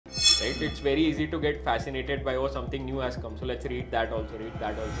right? It's very easy to get fascinated by, oh, something new has come, so let's read that also.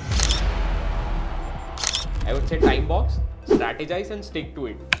 I would say time box, strategize and stick to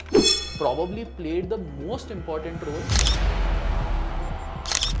it. Probably played the most important role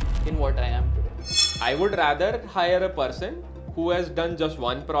in what I am today. I would rather hire a person who has done just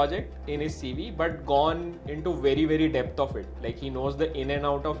one project in his CV but gone into very, very depth of it. Like he knows the in and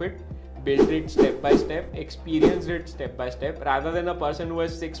out of it, built it step by step, experienced it step by step, rather than a person who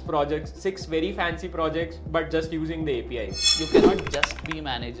has 6 projects, 6 very fancy projects, but just using the API. You cannot just be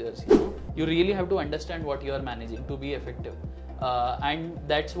managers, you know. You really have to understand what you are managing to be effective. And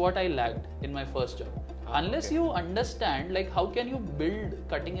that's what I lacked in my first job. Unless you understand, like, how can you build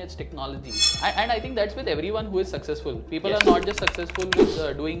cutting edge technology? And I think that's with everyone who is successful. People are not just successful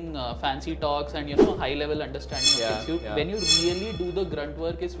with doing fancy talks and, you know, high level understanding of things. When you really do the grunt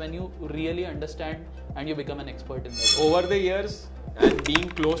work is when you really understand and you become an expert in that. Over the years and being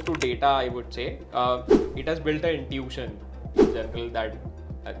close to data, I would say, it has built an intuition in general that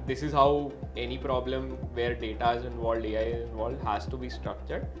this is how any problem where data is involved, AI is involved, has to be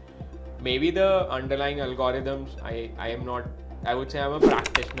structured. Maybe the underlying algorithms, I would say I'm a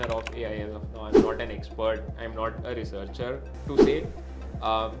practitioner of AI as of now. I'm not an expert, I'm not a researcher to say,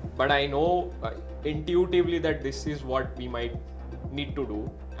 but I know intuitively that this is what we might need to do,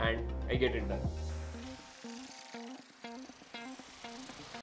 and I get it done.